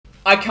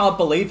I can't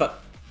believe it.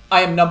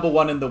 I am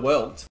 #1 in the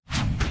world.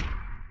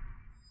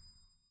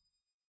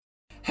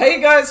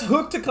 Hey guys,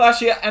 Hook to Clash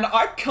here, and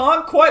I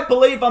can't quite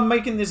believe I'm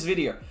making this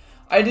video.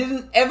 I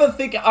didn't ever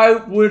think I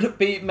would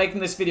be making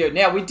this video.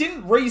 Now, we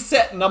didn't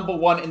reset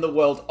 #1 in the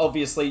world.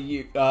 Obviously,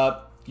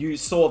 you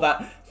saw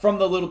that from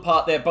the little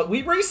part there. But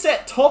we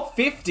reset top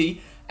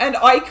 50, and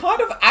I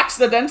kind of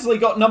accidentally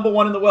got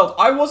 #1 in the world.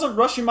 I wasn't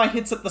rushing my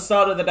hits at the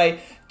start of the day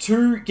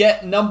to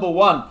get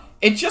 #1.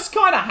 It just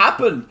kind of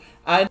happened.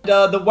 And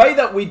the way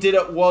that we did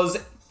it was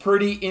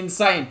pretty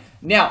insane.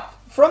 Now,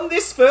 from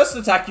this first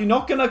attack, you're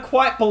not going to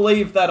quite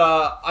believe that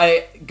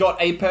I got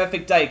a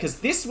perfect day, because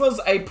this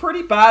was a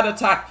pretty bad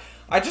attack.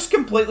 I just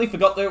completely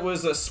forgot there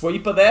was a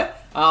sweeper there.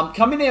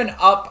 Coming in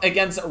up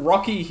against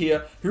Rocky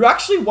here, who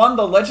actually won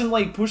the Legend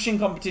League pushing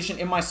competition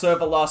in my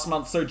server last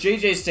month, so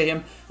GG's to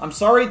him. I'm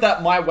sorry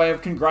that my way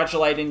of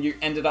congratulating you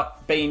ended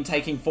up being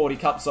taking 40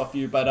 cups off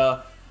you,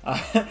 but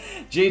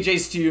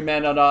GG's to you,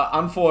 man, and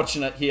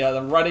unfortunate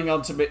here, running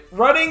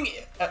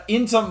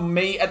into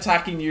me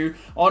attacking you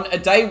on a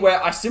day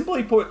where I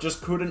simply put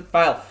just couldn't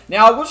fail.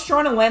 Now, I was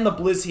trying to land the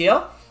Blizz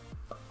here.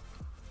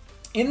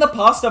 In the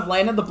past, I've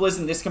landed the Blizz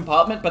in this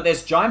compartment, but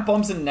there's giant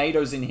bombs and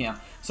NATOs in here.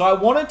 So I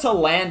wanted to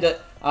land it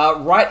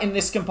right in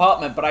this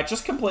compartment, but I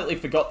just completely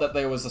forgot that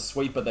there was a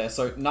sweeper there.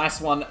 So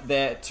nice one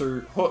there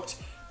to Hooked.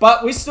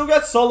 But we still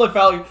got solid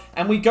value,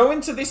 and we go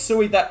into this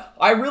Sui that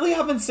I really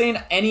haven't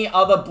seen any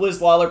other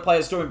Blizz Lalo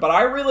players doing, but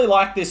I really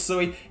like this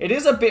Sui. It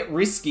is a bit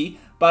risky,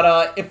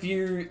 but if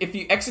you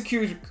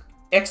execute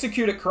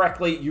it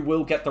correctly, you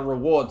will get the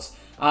rewards.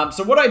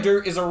 So what I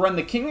do is I run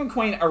the King and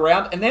Queen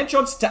around, and their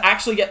job's to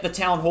actually get the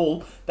Town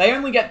Hall. They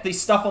only get the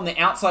stuff on the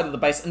outside of the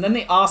base, and then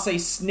the RC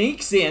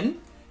sneaks in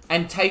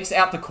and takes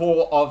out the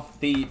core of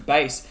the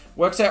base.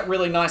 Works out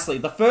really nicely.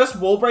 The first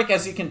wall break,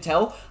 as you can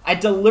tell, I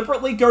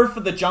deliberately go for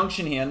the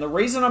junction here. And the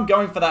reason I'm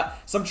going for that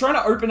is I'm trying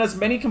to open as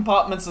many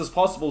compartments as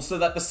possible so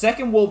that the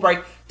second wall break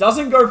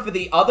doesn't go for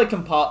the other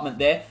compartment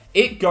there.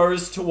 It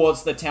goes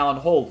towards the Town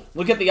Hall.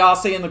 Look at the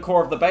RC in the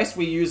core of the base.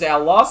 We use our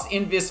last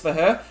invis for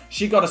her.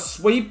 She got a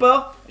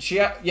sweeper. She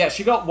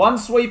got one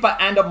sweeper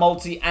and a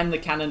multi and the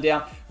cannon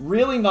down.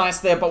 Really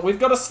nice there, but we've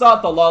got to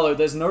start the Lalo.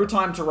 There's no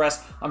time to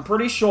rest. I'm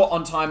pretty short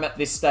on time at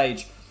this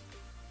stage.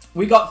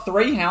 We got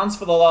 3 hounds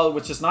for the Lalo,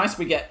 which is nice.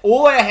 We get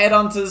all our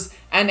headhunters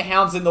and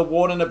hounds in the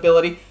Warden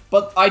ability.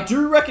 But I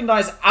do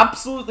recognize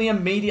absolutely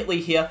immediately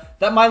here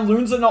that my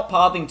loons are not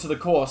pathing to the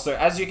core. So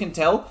as you can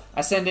tell,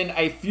 I send in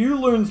a few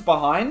loons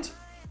behind.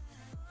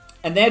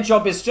 And their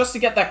job is just to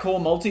get that core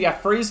multi. I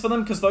freeze for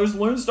them because those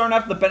loons don't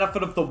have the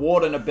benefit of the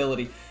Warden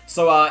ability.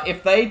 So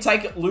if they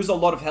lose a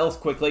lot of health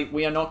quickly,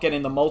 we are not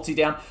getting the multi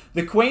down.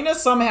 The Queen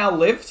has somehow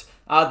lived.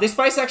 This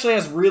base actually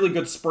has really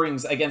good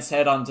springs against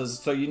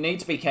headhunters, so you need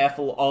to be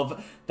careful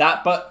of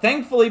that. But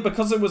thankfully,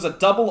 because it was a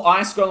double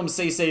Ice Golem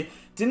CC,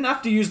 didn't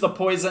have to use the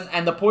poison,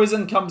 and the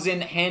poison comes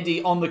in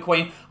handy on the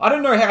Queen. I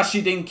don't know how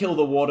she didn't kill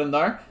the Warden,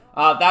 though.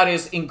 That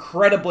is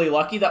incredibly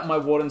lucky that my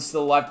Warden's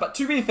still alive. But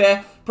to be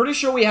fair, pretty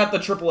sure we had the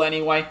triple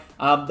anyway.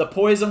 The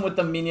poison with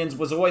the minions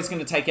was always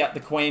going to take out the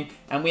Queen.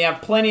 And we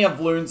have plenty of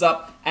loons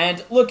up.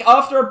 And look,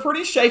 after a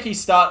pretty shaky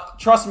start,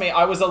 trust me,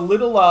 I was a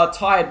little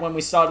tired when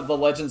we started the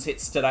Legends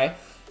hits today.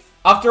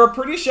 After a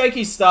pretty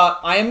shaky start,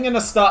 I am going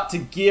to start to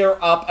gear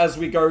up as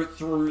we go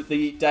through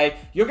the day.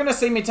 You're going to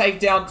see me take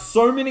down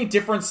so many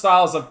different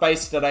styles of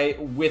base today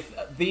with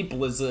the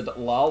Blizzard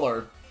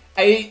Lalo.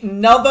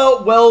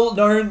 Another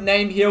well-known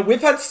name here.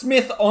 We've had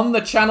Smith on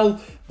the channel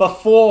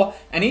before,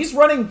 and he's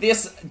running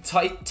this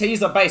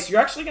teaser base.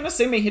 You're actually going to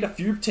see me hit a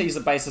few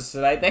teaser bases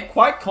today. They're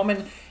quite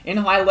common in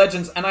high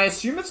legends, and I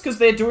assume it's because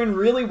they're doing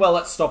really well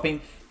at stopping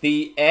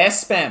the air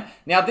spam.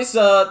 Now,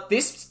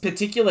 this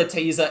particular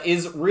teaser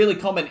is really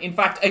common. In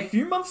fact, a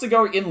few months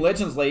ago in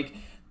Legends League,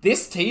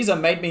 this teaser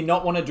made me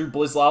not want to do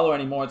Blizz Lalo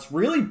anymore. It's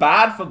really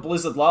bad for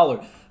Blizzard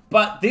Lalo.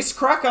 But this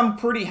crack, I'm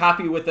pretty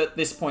happy with at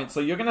this point, so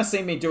you're going to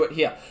see me do it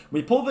here.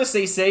 We pull the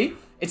CC.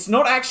 It's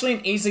not actually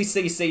an easy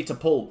CC to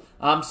pull.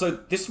 So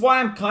this is why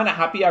I'm kind of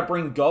happy I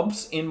bring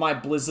Gobs in my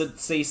Blizzard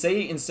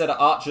CC instead of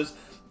Archers,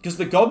 because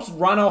the Gobs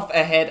run off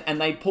ahead and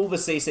they pull the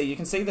CC. You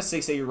can see the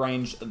CC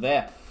range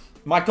there.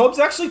 My Gobs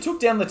actually took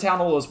down the Town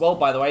Hall as well,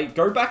 by the way.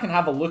 Go back and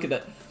have a look at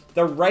it.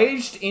 The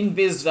Raged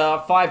Invis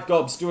 5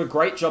 Gobs do a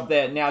great job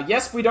there. Now,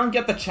 yes, we don't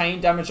get the chain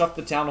damage off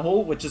the Town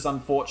Hall, which is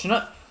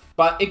unfortunate.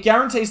 But it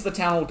guarantees the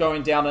Town Hall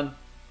going down, and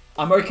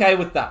I'm okay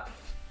with that.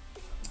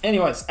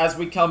 Anyways, as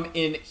we come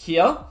in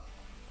here,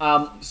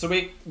 so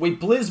we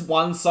blizz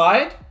one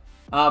side.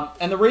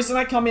 And the reason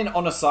I come in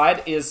on a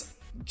side is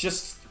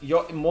just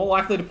you're more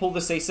likely to pull the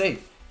CC.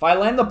 If I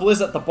land the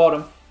blizz at the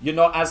bottom, you're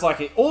not as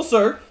likely.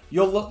 Also,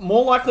 you're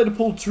more likely to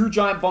pull 2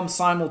 giant bombs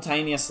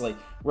simultaneously.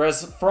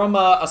 Whereas from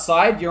a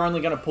side, you're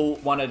only going to pull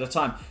 1 at a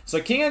time. So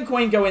King and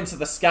Queen go into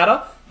the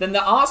scatter. Then the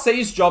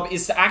RC's job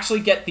is to actually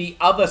get the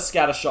other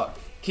scatter shot.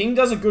 King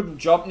does a good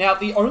job. Now,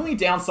 the only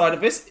downside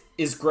of this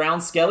is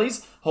ground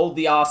skellies hold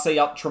the RC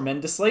up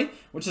tremendously,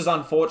 which is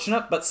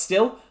unfortunate. But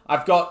still,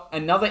 I've got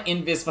another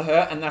invis for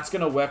her, and that's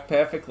going to work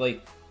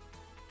perfectly.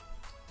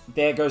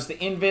 There goes the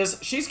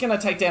invis. She's going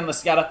to take down the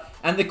scatter.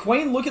 And the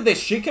queen, look at this.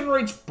 She can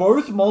reach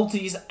both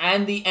multis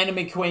and the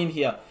enemy queen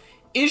here.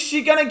 Is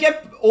she going to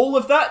get all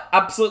of that?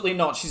 Absolutely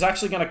not. She's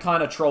actually going to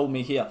kind of troll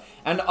me here.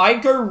 And I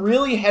go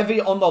really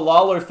heavy on the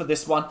Lalo for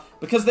this one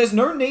because there's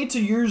no need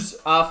to use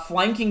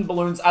flanking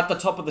balloons at the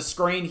top of the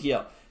screen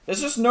here.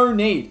 There's just no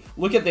need.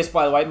 Look at this,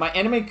 by the way.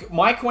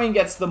 My queen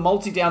gets the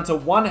multi down to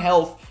 1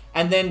 health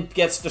and then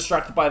gets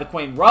distracted by the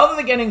queen. Rather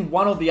than getting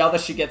one or the other,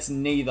 she gets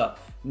neither.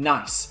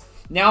 Nice.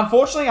 Now,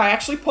 unfortunately, I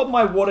actually popped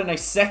my ward in a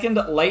second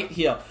late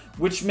here,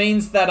 which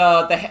means that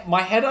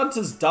my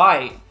headhunters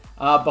die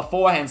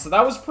beforehand. So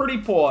that was pretty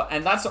poor,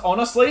 and that's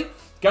honestly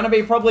going to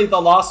be probably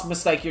the last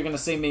mistake you're going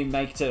to see me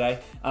make today,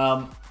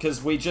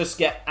 because we just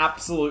get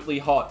absolutely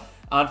hot.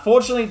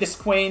 Unfortunately, this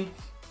queen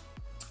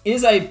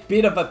is a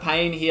bit of a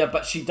pain here,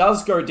 but she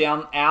does go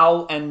down.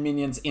 Owl and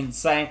minions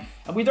insane.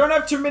 And we don't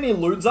have too many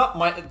loons up.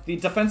 The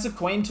defensive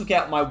queen took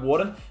out my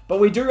warden, but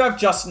we do have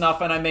just enough.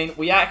 And I mean,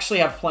 we actually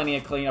have plenty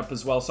of cleanup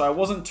as well, so I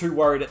wasn't too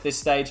worried at this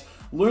stage.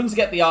 Loons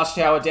get the arch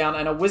tower down,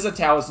 and a wizard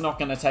tower is not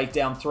going to take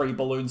down 3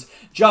 balloons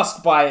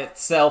just by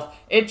itself.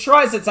 It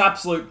tries its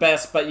absolute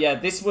best, but yeah,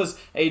 this was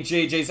a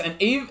GG's. And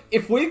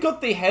if we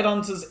got the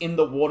headhunters in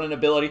the warden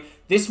ability,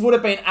 this would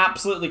have been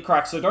absolutely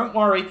cracked. So don't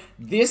worry,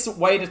 this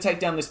way to take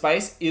down this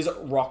base is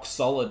rock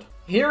solid.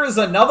 Here is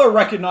another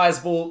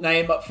recognizable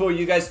name for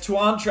you guys,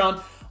 Tuantran.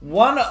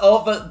 One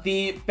of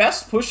the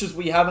best pushers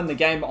we have in the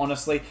game,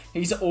 honestly.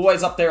 He's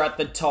always up there at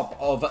the top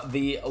of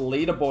the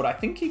leaderboard. I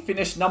think he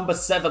finished number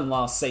 7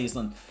 last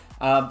season.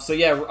 So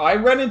yeah, I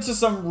ran into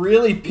some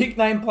really big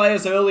name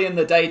players early in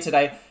the day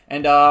today,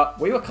 and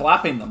we were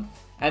clapping them.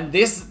 And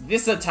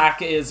this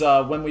attack is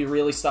when we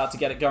really start to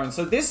get it going.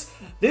 So this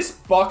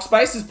box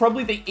base is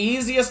probably the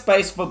easiest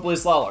base for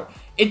Blizzlalo.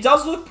 It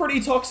does look pretty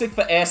toxic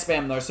for air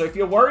spam though, so if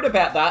you're worried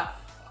about that,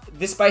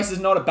 this base is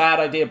not a bad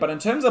idea. But in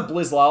terms of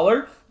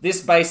Blizzlalo,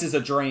 this base is a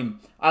dream.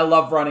 I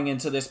love running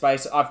into this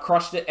base. I've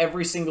crushed it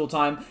every single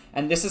time,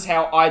 and this is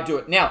how I do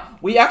it. Now,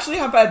 we actually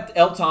have had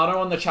El Tano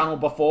on the channel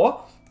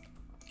before,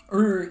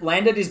 who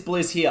landed his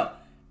Blizz here.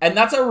 And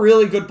that's a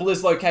really good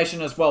Blizz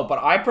location as well,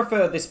 but I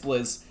prefer this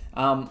Blizz.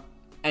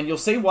 And you'll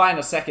see why in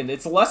a second.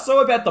 It's less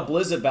so about the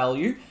Blizzard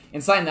value.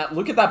 In saying that,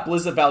 look at that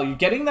Blizzard value.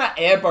 Getting that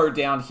airbow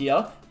down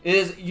here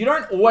is, you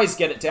don't always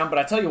get it down, but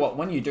I tell you what,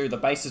 when you do, the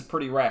base is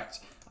pretty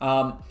wrecked.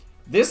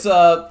 This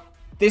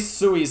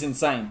Sui is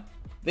insane.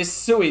 This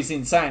Sui is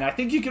insane. I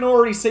think you can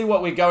already see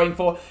what we're going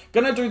for.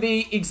 Gonna do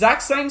the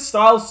exact same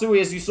style Sui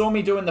as you saw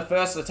me do in the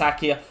first attack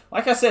here.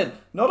 Like I said,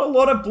 not a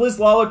lot of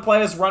Blizzlalo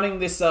players running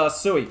this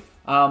Sui.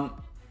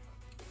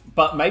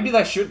 But maybe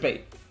they should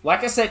be.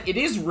 Like I said, it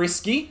is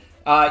risky.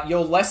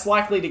 You're less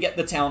likely to get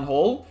the Town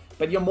Hall,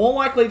 but you're more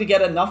likely to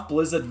get enough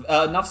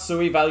enough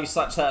Sui value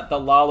such that the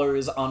Lalo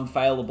is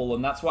unfailable,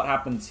 and that's what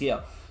happens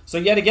here. So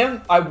yet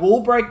again, I will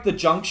break the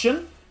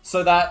junction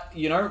so that,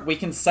 you know, we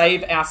can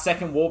save our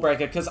second wall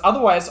breaker, because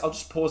otherwise, I'll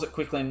just pause it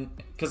quickly,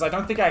 because I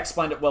don't think I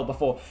explained it well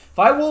before. If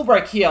I wall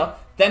break here,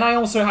 then I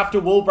also have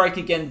to wall break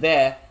again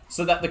there,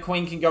 so that the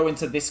queen can go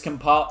into this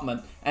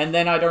compartment, and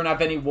then I don't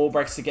have any wall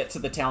breaks to get to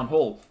the town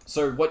hall.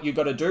 So what you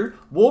got to do,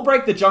 wall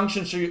break the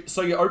junction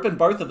so you open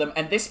both of them,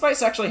 and this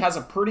space actually has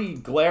a pretty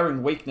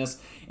glaring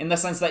weakness in the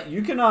sense that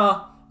you can,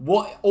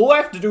 all I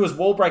have to do is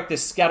wall break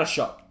this scatter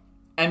shot,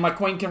 and my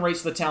queen can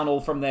reach the town hall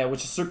from there,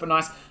 which is super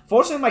nice.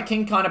 Fortunately, my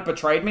king kind of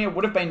betrayed me. It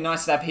would have been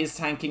nice to have his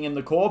tanking in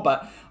the core,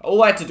 but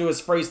all I had to do is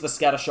freeze the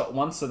scatter shot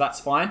once, so that's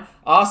fine.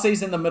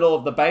 RC's in the middle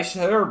of the base.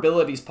 Her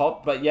abilities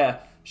pop, but yeah,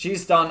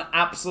 she's done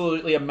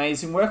absolutely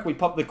amazing work. We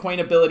popped the queen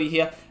ability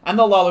here, and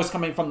the Lalo's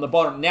coming from the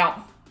bottom.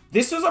 Now,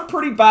 this was a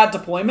pretty bad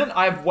deployment.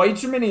 I have way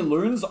too many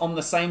loons on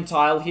the same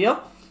tile here,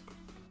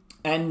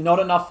 and not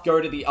enough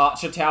go to the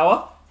archer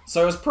tower.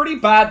 So it was pretty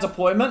bad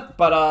deployment,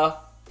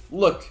 but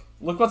look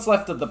what's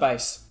left of the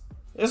base.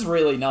 There's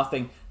really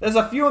nothing. There's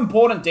a few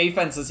important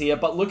defenses here,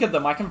 but look at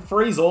them. I can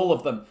freeze all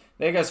of them.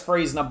 There goes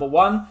freeze number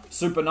 1.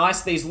 Super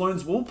nice. These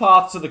loons will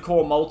path to the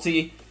core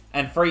multi,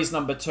 and freeze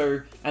number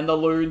 2, and the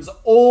loons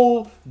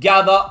all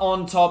gather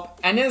on top.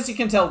 And as you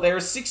can tell, there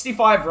are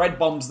 65 red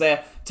bombs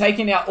there,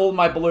 taking out all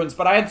my balloons,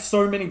 but I had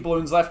so many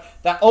balloons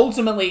left that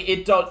ultimately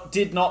it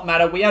did not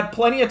matter. We had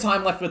plenty of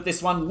time left with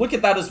this one. Look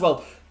at that as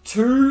well.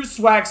 2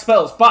 swag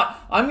spells, but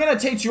I'm going to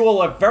teach you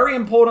all a very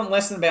important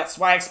lesson about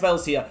swag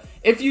spells here.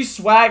 If you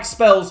swag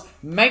spells,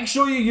 make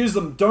sure you use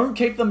them. Don't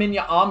keep them in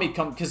your army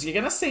comp, because you're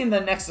going to see in the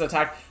next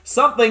attack,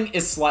 something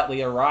is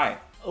slightly awry.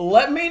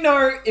 Let me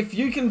know if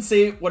you can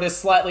see what is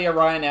slightly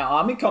awry in our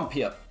army comp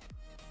here.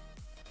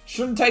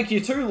 Shouldn't take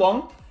you too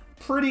long.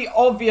 Pretty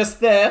obvious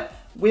there.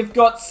 We've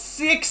got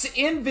 6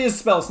 invis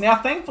spells.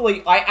 Now,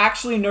 thankfully, I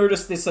actually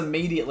noticed this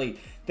immediately.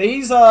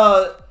 These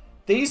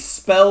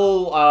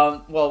spell,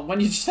 well, when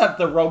you just have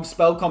the wrong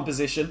spell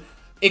composition,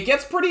 it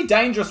gets pretty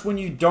dangerous when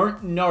you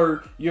don't know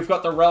you've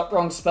got the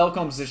wrong spell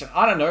composition.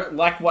 I don't know,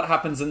 like what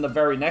happens in the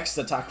very next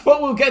attack. But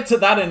we'll get to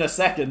that in a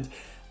second.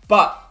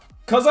 But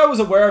because I was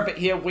aware of it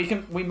here,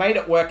 we made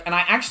it work, and I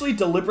actually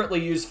deliberately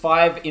used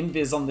 5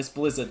 invis on this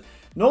Blizzard.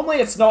 Normally,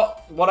 it's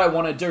not what I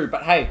want to do,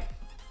 but hey,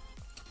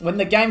 when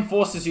the game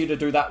forces you to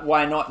do that,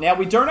 why not? Now,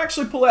 we don't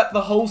actually pull out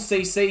the whole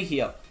CC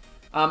here.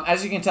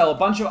 As you can tell, a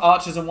bunch of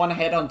archers and one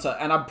headhunter.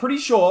 And I'm pretty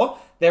sure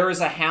there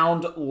is a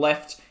hound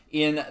left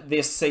in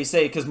this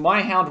CC, because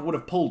my hound would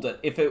have pulled it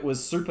if it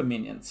was super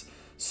minions.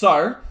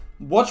 So,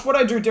 watch what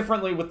I do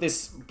differently with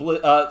this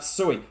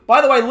Sui.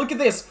 By the way, look at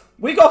this.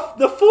 We got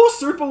the 4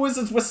 super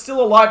wizards were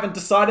still alive and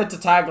decided to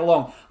tag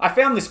along. I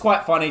found this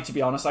quite funny, to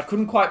be honest. I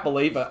couldn't quite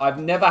believe it. I've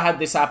never had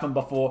this happen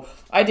before.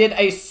 I did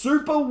a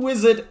super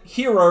wizard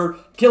hero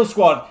kill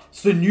squad.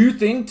 It's the new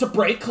thing to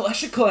break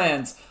Clash of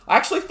Clans. I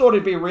actually thought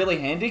it'd be really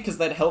handy because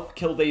they'd help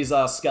kill these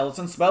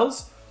skeleton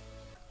spells.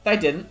 They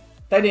didn't.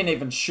 They didn't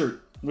even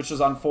shoot, which was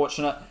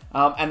unfortunate.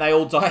 And they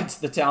all died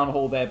to the town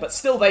hall there. But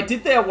still, they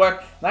did their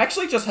work. They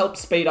actually just helped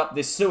speed up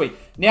this Sui.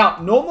 Now,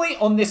 normally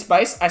on this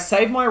base, I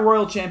save my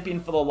Royal Champion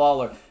for the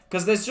Lalo,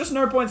 because there's just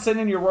no point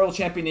sending your Royal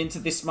Champion into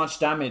this much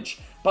damage.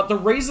 But the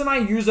reason I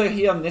use her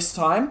here on this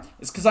time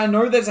is because I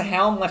know there's a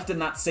Hound left in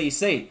that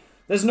CC.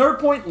 There's no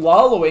point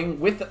Laloing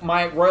with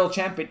my Royal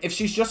Champion if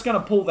she's just going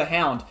to pull the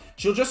Hound.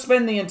 She'll just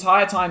spend the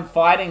entire time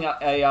fighting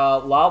a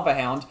Lava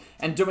Hound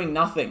and doing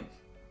nothing,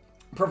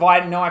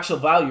 providing no actual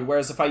value.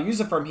 Whereas if I use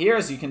her from here,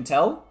 as you can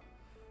tell,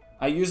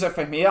 I use her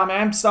from here. I mean,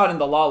 I'm starting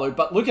the Lalo,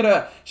 but look at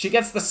her. She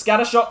gets the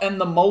Scattershot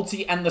and the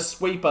Multi and the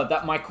Sweeper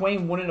that my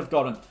Queen wouldn't have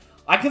gotten.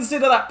 I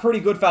consider that pretty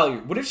good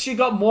value. Would have she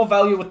got more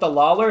value with the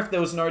Lalo if there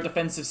was no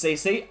defensive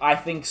CC? I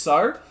think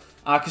so,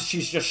 because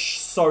she's just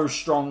so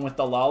strong with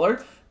the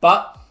Lalo.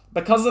 But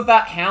because of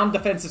that Hound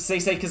defensive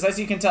CC, because as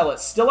you can tell, it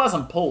still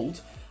hasn't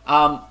pulled.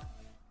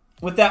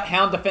 With that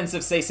Hound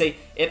defensive CC,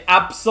 it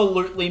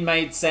absolutely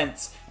made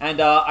sense.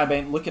 And, I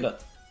mean, look at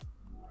it.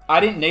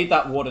 I didn't need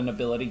that Warden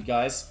ability,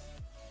 guys.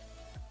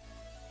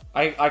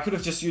 I could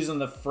have just used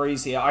the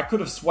freeze here. I could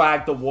have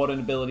swagged the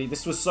Warden ability.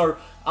 This was so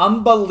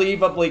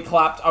unbelievably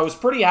clapped. I was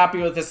pretty happy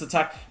with this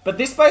attack. But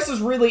this base is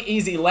really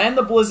easy. Land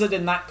the Blizzard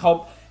in that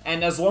comp,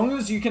 and as long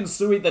as you can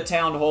Sui the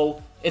Town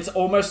Hall, it's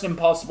almost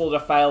impossible to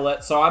fail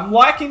it. So I'm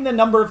liking the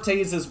number of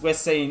teasers we're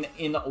seeing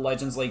in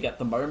Legends League at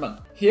the moment.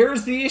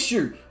 Here's the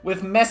issue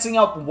with messing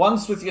up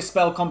once with your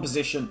spell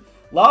composition.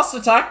 Last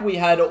attack, we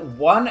had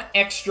 1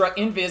 extra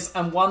invis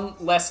and 1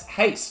 less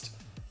haste.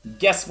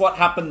 Guess what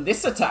happened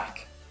this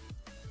attack?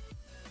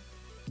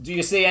 Do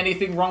you see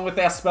anything wrong with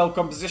our spell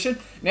composition?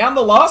 Now, in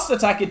the last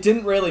attack, it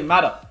didn't really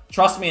matter.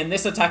 Trust me, in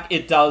this attack,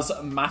 it does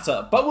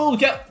matter. But we'll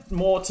get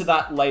more to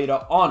that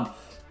later on.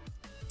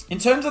 In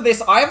terms of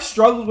this, I have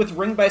struggled with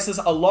ring bases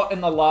a lot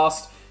in the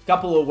last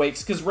couple of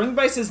weeks, because ring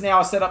bases now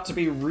are set up to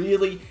be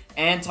really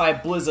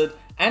anti-Blizzard,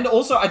 and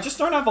also, I just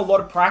don't have a lot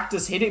of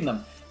practice hitting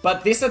them.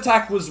 But this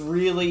attack was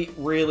really,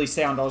 really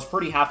sound. I was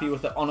pretty happy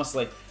with it,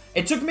 honestly.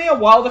 It took me a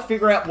while to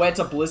figure out where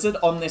to Blizzard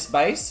on this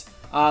base,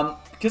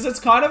 because it's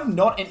kind of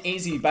not an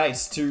easy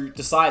base to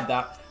decide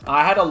that.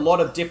 I had a lot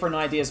of different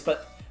ideas,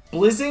 but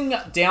blizzing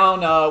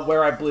down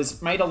where I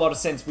blizz made a lot of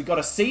sense. We got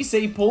a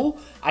CC pull,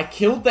 I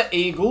killed the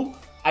Eagle,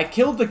 I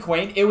killed the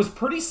Queen. It was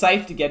pretty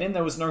safe to get in,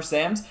 there was no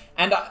Sams,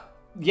 and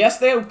yes,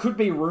 there could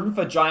be room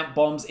for giant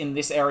bombs in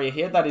this area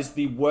here. That is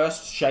the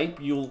worst shape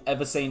you'll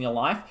ever see in your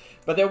life.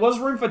 But there was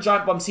room for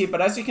giant bombs here.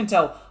 But as you can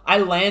tell, I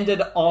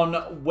landed on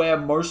where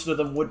most of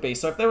them would be.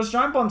 So if there was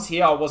giant bombs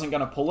here, I wasn't going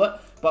to pull it.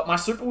 But my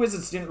super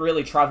wizards didn't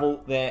really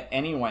travel there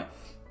anyway.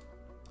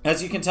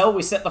 As you can tell,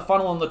 we set the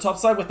funnel on the top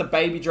side with the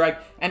baby drag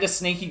and a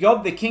sneaky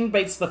gob. The king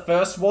beats the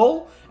first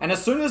wall. And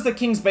as soon as the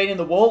king's beating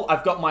the wall,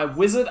 I've got my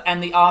wizard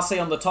and the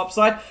RC on the top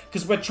side.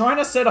 Because we're trying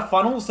to set a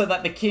funnel so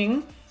that the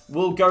king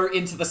will go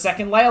into the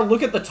second layer.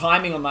 Look at the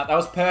timing on that. That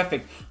was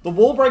perfect. The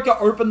wall breaker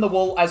opened the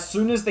wall as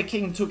soon as the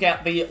king took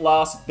out the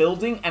last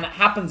building, and it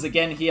happens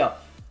again here.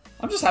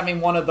 I'm just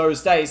having one of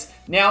those days.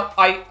 Now,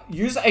 I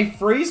use a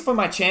freeze for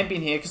my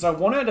champion here because I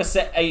wanted to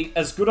set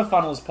as good a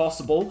funnel as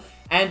possible,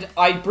 and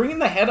I bring in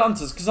the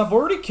headhunters because I've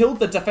already killed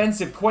the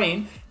defensive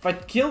queen. If I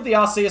kill the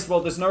RC as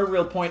well, there's no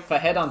real point for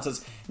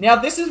headhunters. Now,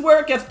 this is where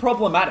it gets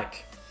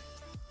problematic.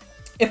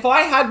 If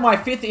I had my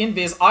 5th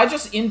invis, I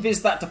just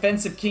invis that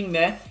defensive king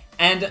there,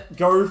 and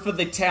go for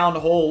the town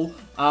hall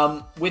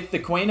with the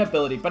queen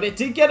ability. But it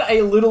did get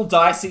a little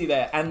dicey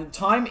there, and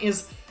time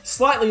is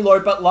slightly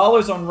low, but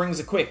Lalo's on rings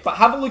are quick. But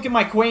have a look at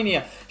my queen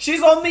here.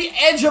 She's on the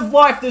edge of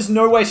life. There's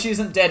no way she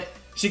isn't dead.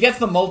 She gets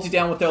the multi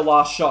down with her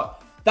last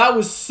shot. That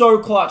was so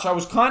clutch. I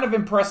was kind of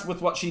impressed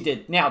with what she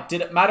did. Now, did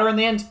it matter in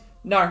the end?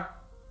 No.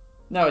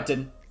 No, it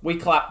didn't. We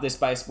clap this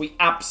base. We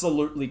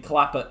absolutely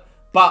clap it.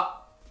 But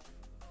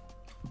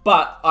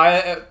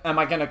am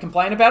I going to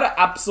complain about it?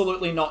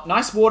 Absolutely not.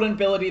 Nice warden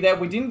ability there.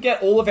 We didn't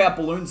get all of our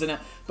balloons in it,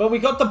 but we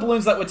got the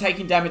balloons that were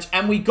taking damage,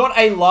 and we got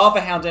a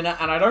lava hound in it.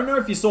 And I don't know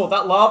if you saw,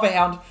 that lava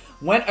hound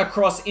went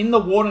across in the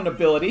warden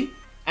ability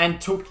and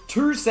took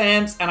 2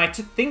 Sams, and I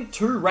think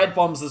 2 red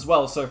bombs as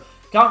well. So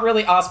can't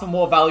really ask for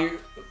more value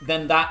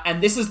than that.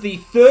 And this is the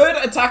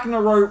 3rd attack in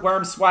a row where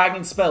I'm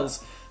swagging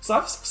spells. So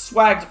I've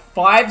swagged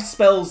 5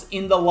 spells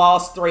in the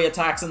last 3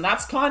 attacks, and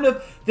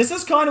this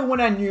is kind of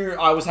when I knew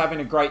I was having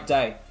a great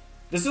day.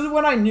 This is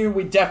when I knew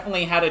we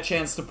definitely had a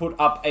chance to put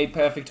up a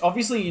perfect.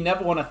 Obviously, you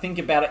never want to think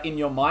about it in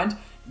your mind,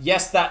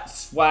 Yes, that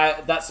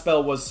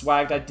spell was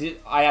swagged.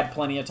 I had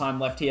plenty of time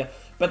left here.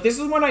 But this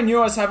is when I knew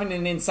I was having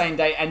an insane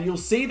day, and you'll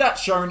see that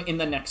shown in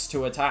the next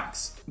 2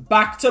 attacks.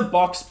 Back to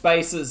box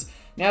bases.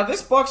 Now,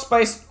 this box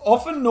base,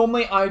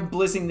 normally I'm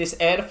blizzing this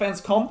air defense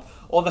comp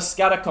or the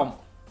scatter comp.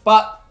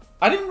 But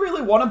I didn't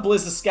really want to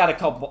blizz the scatter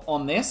comp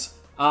on this.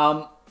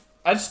 I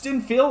just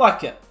didn't feel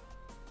like it.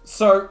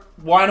 So,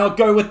 why not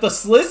go with the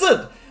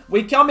Slizzard?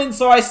 We come in,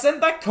 so I sent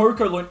that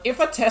Coco Loon.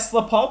 If a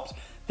Tesla popped,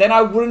 then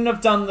I wouldn't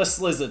have done the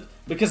Slizzard,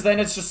 because then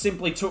it's just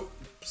simply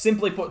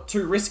put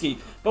too risky.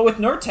 But with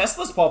no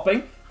Teslas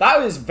popping,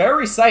 that is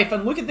very safe.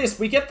 And look at this,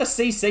 we get the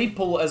CC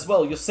pull as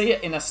well. You'll see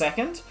it in a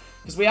second,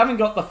 because we haven't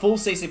got the full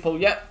CC pull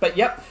yet. But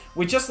yep,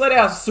 we just let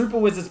our Super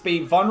Wizards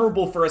be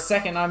vulnerable for a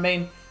second. I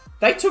mean,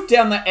 they took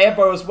down the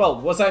airbow as well.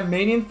 Was I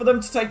meaning for them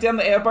to take down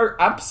the airbow?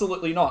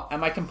 Absolutely not.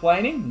 Am I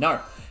complaining?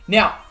 No.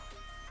 Now,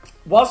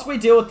 whilst we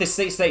deal with this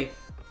CC,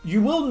 you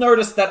will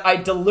notice that I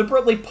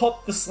deliberately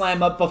popped the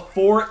Slammer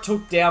before it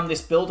took down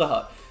this Builder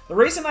Hut. The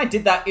reason I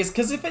did that is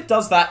because if it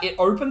does that, it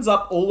opens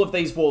up all of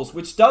these walls,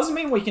 which does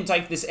mean we can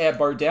take this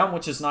airbow down,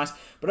 which is nice,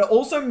 but it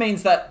also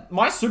means that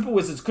my Super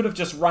Wizards could have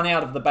just run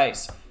out of the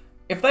base.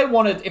 If they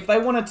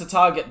wanted to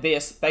target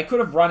this, they could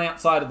have run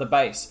outside of the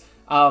base,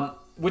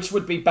 which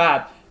would be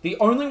bad. The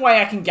only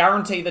way I can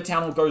guarantee the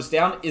town hall goes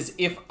down is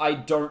if I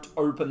don't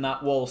open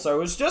that wall. So it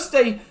was just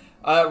a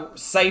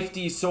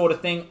safety sort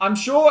of thing. I'm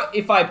sure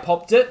if I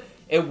popped it,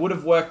 it would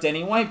have worked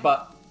anyway,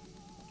 but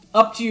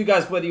up to you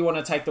guys whether you want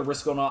to take the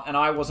risk or not, and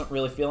I wasn't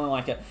really feeling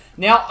like it.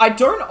 Now, I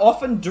don't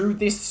often do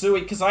this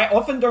Sui, because I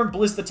often don't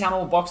blizz the town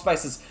hall box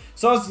bases,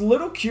 so I was a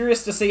little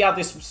curious to see how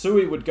this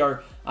Sui would go.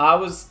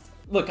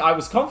 Look, I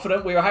was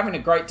confident, we were having a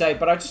great day,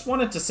 but I just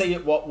wanted to see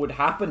what would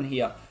happen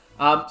here.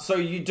 So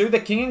you do the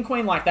king and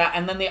queen like that,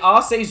 and then the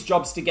RC's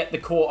job's to get the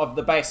core of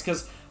the base,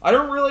 because I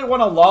don't really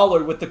want to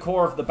Lalo with the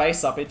core of the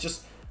base up. It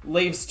just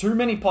leaves too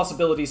many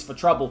possibilities for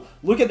trouble.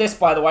 Look at this,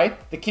 by the way.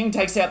 The king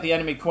takes out the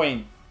enemy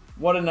queen.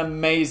 What an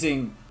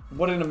amazing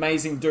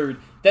dude.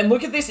 Then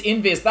look at this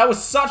invis. That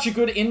was such a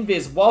good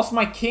invis. Whilst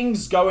my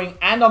king's going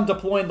and I'm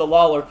deploying the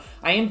Lalo,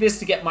 I invis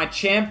to get my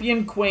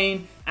champion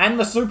queen and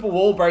the super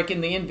wall break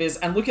in the invis.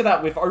 And look at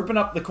that. We've opened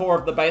up the core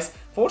of the base.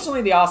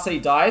 Fortunately, the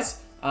RC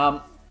dies.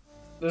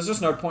 There's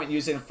just no point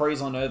using a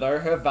freeze on her, though.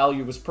 Her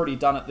value was pretty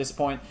done at this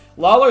point.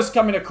 Lalo's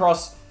coming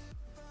across.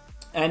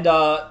 And,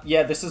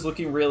 yeah, this is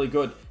looking really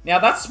good. Now,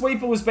 that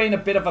sweeper was being a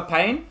bit of a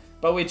pain.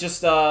 But we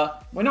just,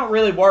 we're not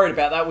really worried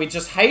about that. We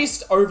just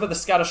haste over the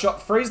scatter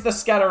shot, freeze the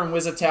scatter and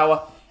wizard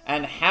tower,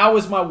 and how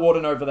is my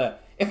warden over there?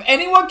 If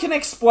anyone can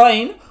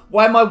explain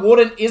why my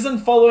warden isn't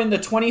following the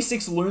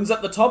 26 loons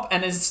at the top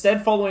and is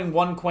instead following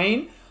one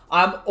queen,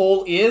 I'm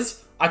all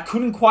ears. I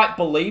couldn't quite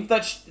believe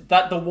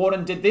that the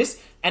warden did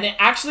this, and it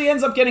actually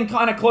ends up getting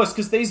kind of close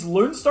because these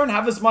loons don't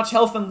have as much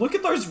health, and look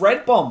at those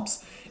red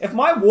bombs. If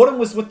my warden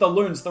was with the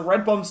loons, the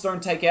red bombs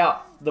don't take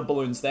out the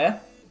balloons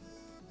there.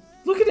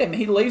 Look at him,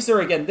 he leaves her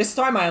again. This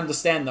time I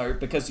understand though,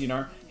 because, you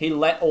know, he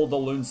let all the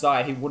loons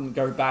die. He wouldn't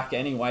go back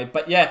anyway.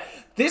 But yeah,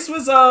 this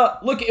was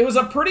look, it was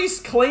a pretty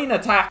clean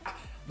attack.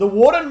 The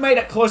warden made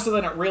it closer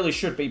than it really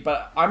should be,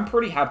 but I'm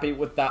pretty happy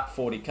with that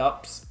 40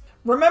 cups.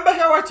 Remember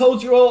how I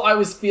told you all I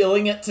was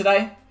feeling it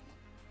today?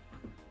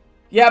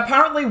 Yeah,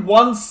 apparently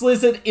one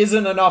Slizzard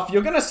isn't enough.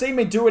 You're gonna see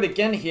me do it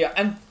again here,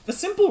 and the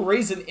simple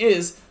reason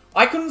is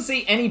I couldn't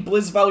see any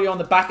blizz value on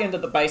the back end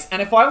of the base,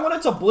 and if I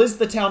wanted to blizz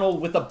the town hall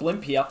with a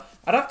blimp here,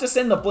 I'd have to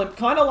send the blimp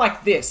kind of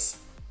like this.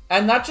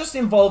 And that just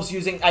involves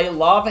using a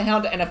Lava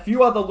Hound and a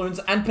few other loons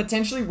and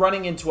potentially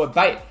running into a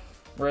bait.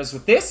 Whereas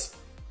with this,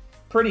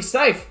 pretty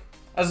safe.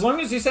 As long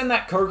as you send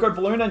that Coco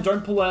balloon and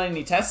don't pull out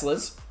any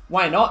Teslas,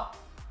 why not?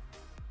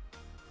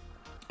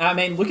 I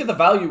mean, look at the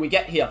value we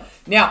get here.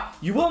 Now,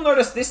 you will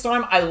notice this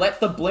time I let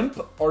the blimp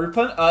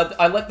open,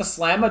 I let the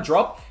slammer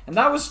drop, and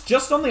that was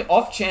just on the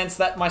off chance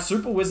that my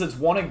super wizards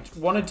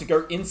wanted to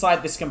go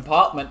inside this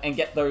compartment and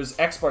get those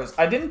expos.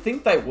 I didn't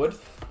think they would,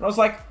 but I was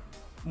like,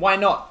 why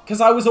not? Because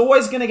I was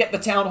always going to get the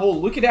town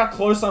hall. Look at how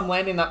close I'm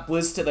landing that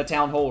blizz to the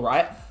town hall,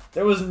 right?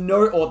 There was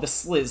no, or the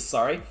sliz,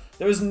 sorry.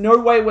 There was no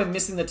way we're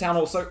missing the town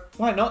hall, so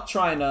why not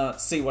try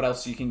and see what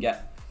else you can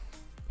get?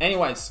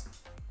 Anyways,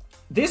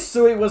 this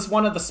Sui was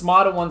one of the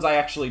smarter ones I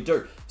actually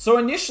do. So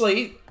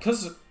initially,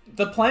 because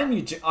the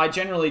plan I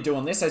generally do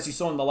on this, as you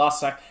saw in the last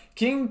stack,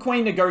 King and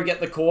Queen to go get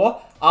the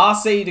core,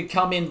 RC to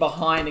come in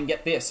behind and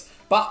get this.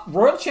 But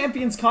Royal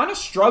Champions kind of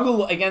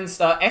struggle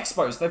against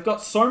Expos. They've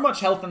got so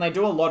much health and they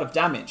do a lot of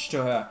damage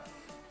to her.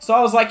 So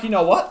I was like, you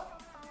know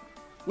what?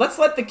 Let's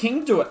let the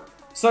King do it.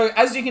 So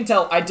as you can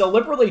tell, I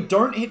deliberately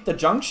don't hit the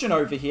junction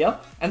over here,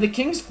 and the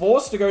King's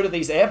forced to go to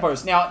these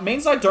airbows. Now, it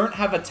means I don't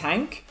have a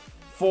tank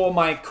for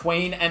my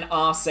Queen and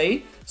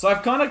RC, so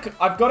I've got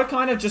to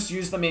kind of just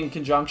use them in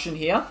conjunction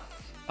here.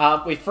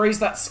 We freeze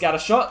that scatter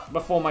shot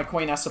before my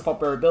Queen has to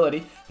pop her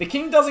ability. The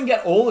King doesn't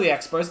get all the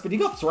expos, but he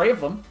got 3 of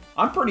them.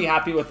 I'm pretty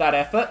happy with that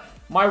effort.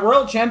 My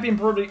Royal Champion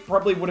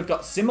probably would have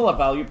got similar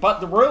value,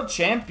 but the Royal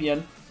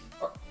Champion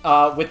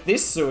with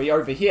this Sui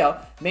over here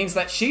means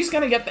that she's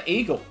going to get the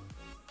Eagle.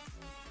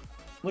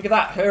 Look at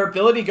that. Her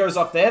ability goes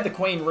off there. The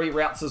Queen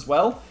reroutes as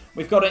well.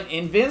 We've got an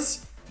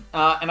invis,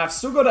 and I've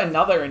still got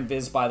another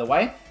invis, by the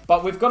way.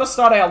 But we've got to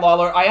start our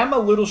Lalo. I am a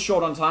little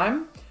short on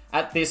time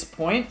at this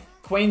point.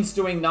 Queen's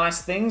doing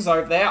nice things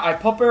over there. I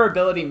pop her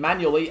ability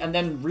manually and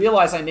then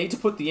realize I need to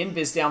put the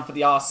invis down for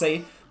the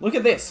RC. Look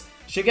at this.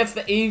 She gets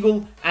the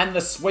eagle and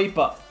the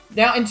sweeper.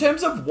 Now, in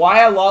terms of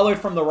why I Lalo'd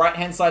from the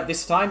right-hand side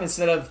this time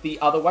instead of the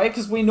other way,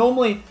 because we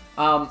normally,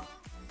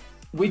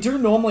 we do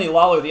normally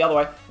Lalo the other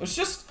way. It was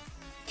just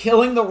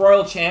killing the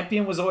Royal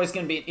Champion was always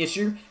going to be an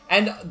issue.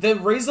 And the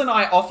reason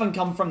I often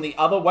come from the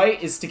other way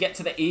is to get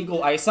to the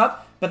eagle ASAP.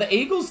 But the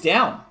eagle's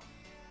down.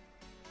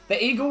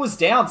 The eagle was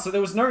down, so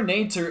there was no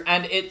need to.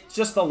 And it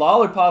just, the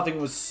Lalo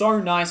pathing was so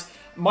nice.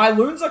 My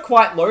loons are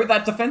quite low.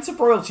 That defensive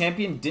Royal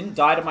Champion didn't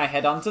die to my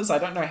headhunters. I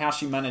don't know how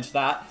she managed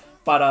that.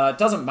 But it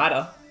doesn't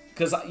matter.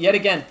 Because, yet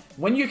again,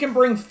 when you can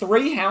bring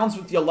 3 hounds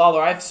with your Lalo,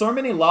 I have so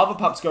many lava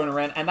pups going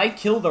around, and they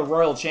kill the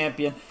Royal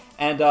Champion.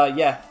 And,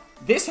 yeah,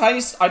 this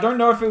haste, I don't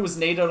know if it was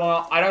needed or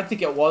not. I don't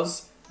think it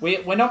was.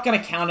 We're not going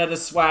to count it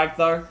as swag,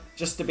 though,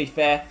 just to be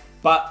fair.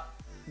 But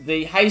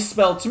the haste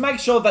spell, to make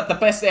sure that the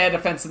best air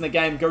defense in the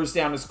game goes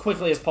down as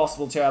quickly as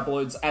possible to our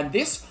balloons. And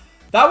this,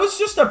 that was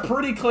just a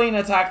pretty clean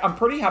attack. I'm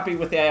pretty happy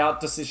with our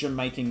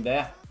decision-making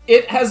there.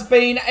 It has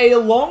been a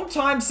long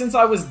time since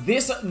I was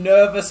this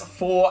nervous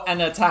for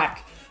an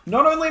attack.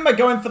 Not only am I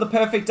going for the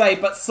perfect day,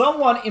 but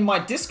someone in my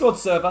Discord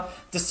server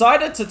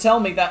decided to tell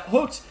me that,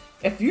 Hooked,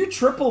 if you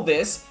triple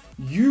this,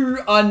 you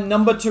are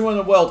number 2 in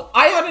the world.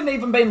 I hadn't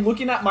even been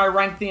looking at my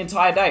rank the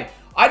entire day.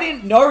 I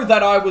didn't know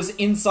that I was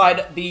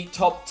inside the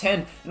top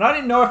 10, and I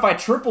didn't know if I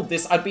tripled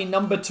this, I'd be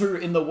number 2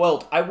 in the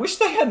world. I wish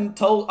they hadn't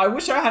told, I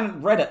wish I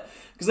hadn't read it,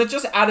 because it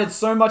just added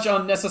so much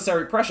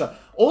unnecessary pressure.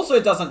 Also,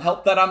 it doesn't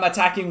help that I'm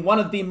attacking one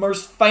of the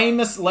most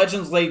famous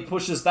Legends League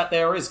pushes that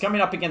there is, coming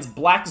up against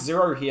Black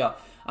Zero here.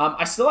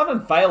 I still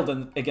haven't failed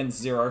against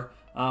Zero.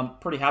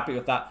 Pretty happy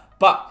with that.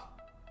 But,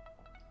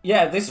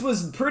 yeah, this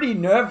was pretty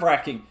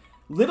nerve-wracking.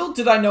 Little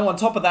did I know on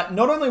top of that,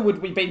 not only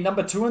would we be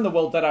number 2 in the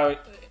world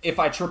if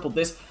I tripled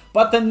this,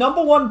 but the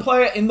number 1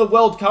 player in the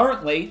world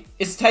currently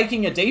is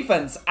taking a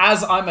defense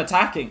as I'm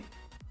attacking.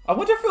 I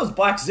wonder if it was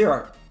Black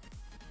Zero.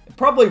 It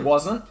probably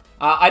wasn't.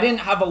 I didn't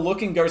have a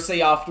look and go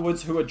see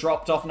afterwards who had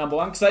dropped off number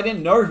 1, because I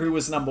didn't know who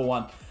was number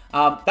 1.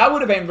 That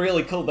would have been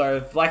really cool though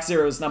if Black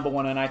Zero was number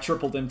 1 and I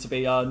tripled him to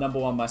be number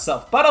 1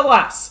 myself. But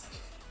alas,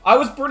 I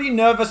was pretty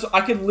nervous.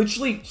 I could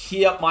literally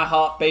hear my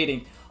heart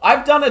beating.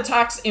 I've done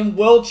attacks in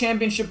World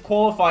Championship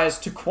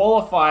qualifiers to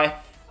qualify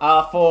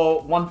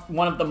for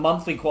one of the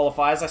monthly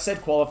qualifiers. I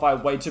said qualify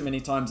way too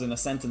many times in a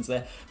sentence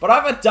there. But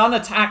I've done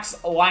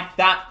attacks like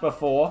that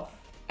before,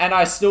 and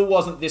I still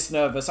wasn't this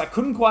nervous. I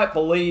couldn't quite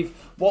believe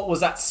what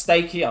was at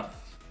stake here.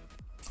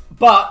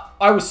 But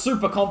I was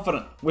super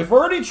confident. We've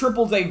already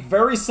tripled a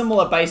very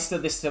similar base to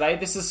this today.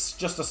 This is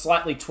just a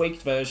slightly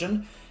tweaked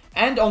version.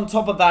 And on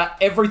top of that,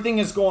 everything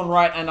has gone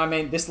right. And I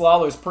mean, this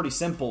Lalo is pretty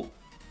simple.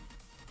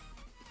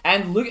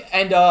 And look,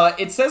 and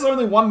it says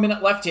only 1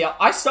 minute left here.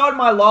 I started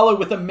my Lalo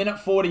with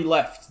 1:40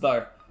 left,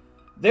 though.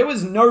 There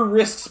was no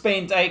risks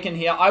being taken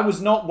here. I was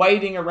not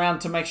waiting around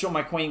to make sure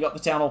my queen got the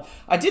town hall.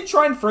 I did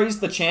try and freeze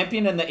the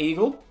champion and the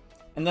eagle,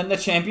 and then the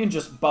champion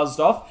just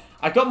buzzed off.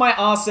 I got my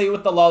RC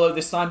with the Lalo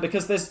this time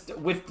because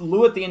we've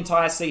lured the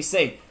entire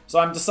CC. So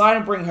I'm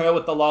deciding to bring her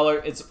with the Lalo.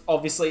 It's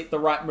obviously the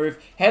right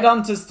move.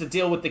 Headhunters to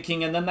deal with the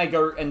king, and then they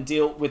go and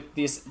deal with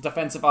this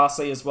defensive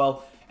RC as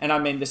well. And I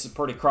mean, this is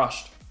pretty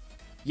crushed.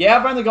 Yeah,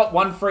 I've only got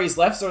 1 freeze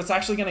left, so it's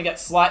actually going to get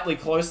slightly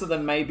closer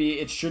than maybe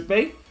it should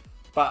be.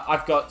 But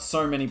I've got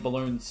so many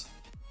balloons.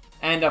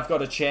 And I've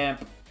got a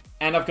champ.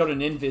 And I've got an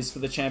invis for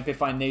the champ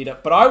if I need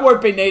it. But I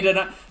won't be needing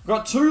it. I've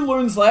got 2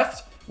 loons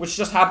left, which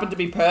just happened to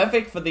be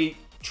perfect for the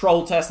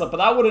Troll Tesla, but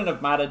that wouldn't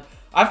have mattered.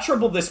 I've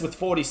tripled this with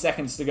 40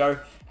 seconds to go,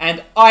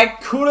 and I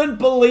couldn't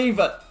believe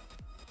it.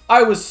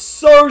 I was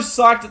so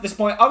psyched at this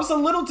point. I was a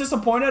little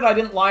disappointed I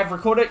didn't live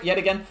record it yet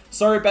again.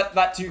 Sorry about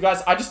that to you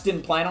guys. I just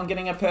didn't plan on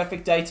getting a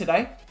perfect day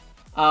today.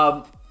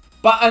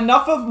 But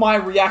enough of my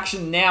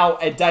reaction now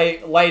a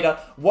day later.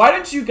 Why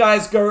don't you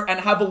guys go and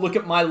have a look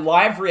at my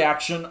live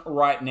reaction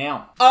right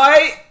now.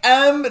 I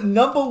am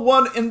number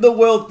 1 in the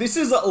world. This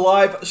is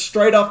live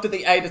straight after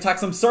the 8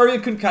 attacks. I'm sorry I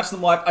couldn't catch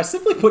them live. I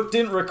simply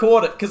didn't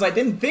record it because I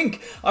didn't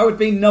think I would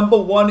be number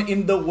 1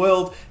 in the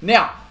world.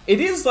 Now, it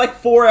is like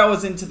 4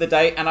 hours into the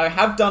day and I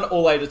have done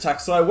all 8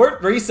 attacks, so I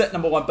won't reset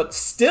number 1, but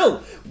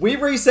still, we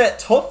reset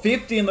top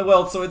 50 in the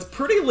world, so it's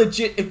pretty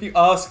legit if you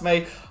ask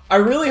me. I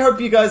really hope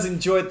you guys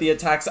enjoyed the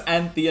attacks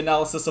and the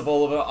analysis of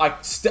all of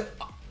them.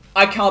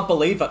 I can't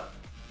believe it.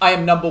 I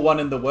am number 1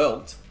 in the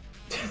world.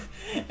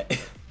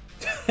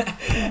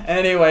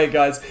 Anyway,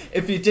 guys,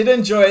 if you did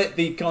enjoy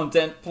the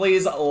content,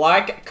 please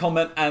like,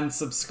 comment, and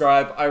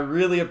subscribe. I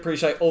really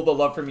appreciate all the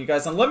love from you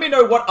guys. And let me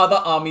know what other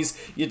armies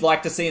you'd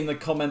like to see in the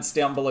comments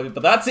down below.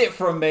 But that's it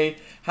from me.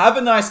 Have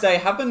a nice day,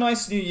 have a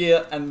nice new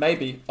year, and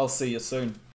maybe I'll see you soon.